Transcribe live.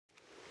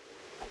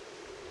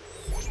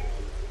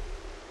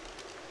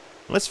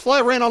Let's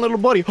fly around on little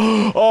buddy.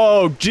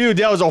 Oh, dude,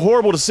 that was a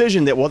horrible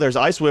decision. Well, there's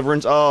ice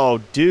wyverns.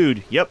 Oh,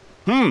 dude. Yep.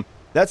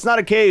 That's not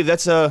a cave.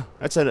 That's a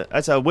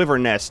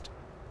wyvern nest.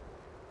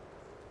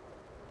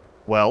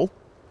 Well,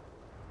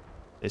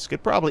 this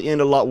could probably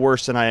end a lot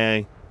worse than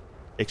I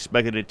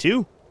expected it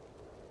to.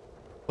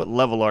 What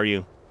level are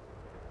you?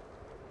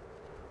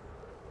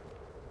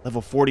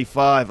 Level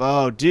 45.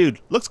 Oh, dude.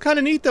 Looks kind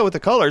of neat, though, with the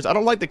colors. I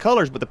don't like the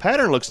colors, but the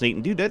pattern looks neat.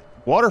 And, dude, that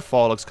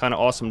waterfall looks kind of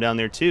awesome down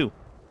there, too.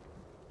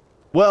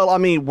 Well, I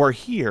mean, we're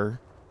here,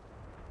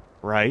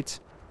 right?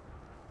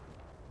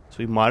 So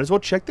we might as well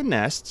check the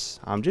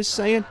nests. I'm just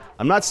saying.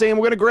 I'm not saying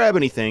we're going to grab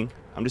anything.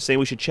 I'm just saying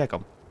we should check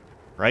them,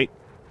 right?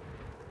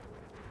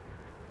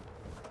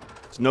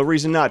 There's no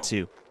reason not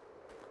to.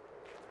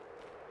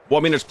 Well,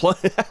 I mean, there's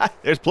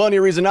plenty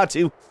of reason not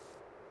to.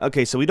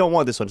 Okay, so we don't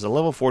want this one. It's a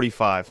level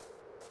 45.